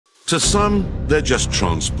To some, they're just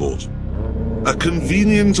transport. A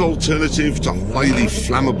convenient alternative to highly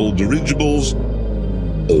flammable dirigibles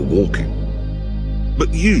or walking.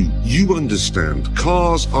 But you understand,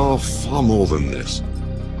 cars are far more than this.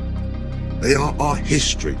 They are our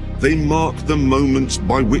history. They mark the moments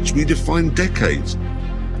by which we define decades.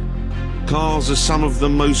 Cars are some of the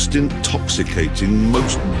most intoxicating,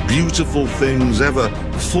 most beautiful things ever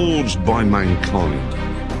forged by mankind.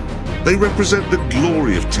 They represent the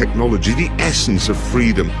glory of technology, the essence of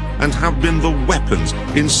freedom, and have been the weapons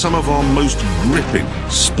in some of our most gripping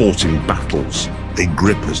sporting battles. They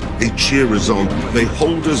grip us, they cheer us on, they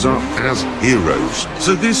hold us up as heroes.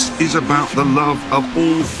 So this is about the love of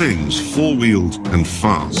all things four-wheeled and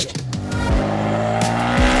fast.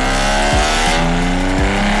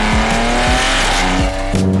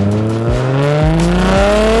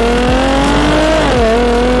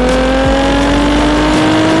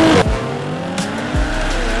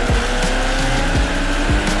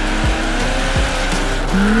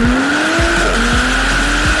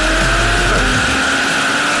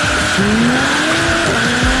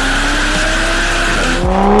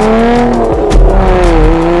 Oh.